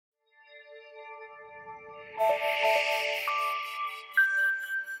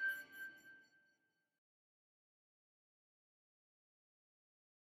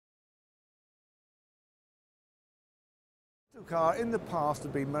Otokar in the past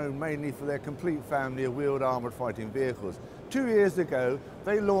have been known mainly for their complete family of wheeled armoured fighting vehicles. 2 years ago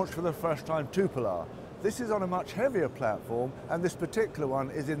they launched for the first time Tulpar. This is on a much heavier platform, and this particular one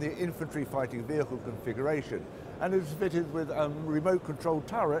is in the infantry fighting vehicle configuration, and it's fitted with a remote controlled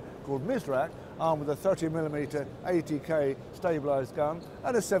turret called Mizrak, armed with a 30mm 80K stabilised gun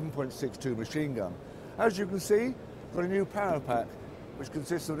and a 7.62 machine gun. As you can see, got a new power pack which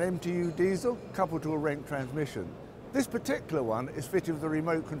consists of an MTU diesel coupled to a Renk transmission. This particular one is fitted with a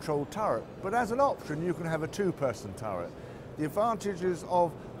remote controlled turret, but as an option you can have a two-person turret. The advantages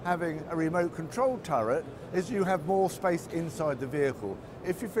of having a remote controlled turret is you have more space inside the vehicle.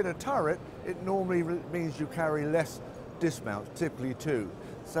 If you fit a turret, it normally means you carry less dismounts, typically two.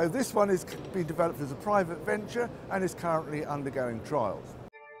 So this one is being developed as a private venture and is currently undergoing trials.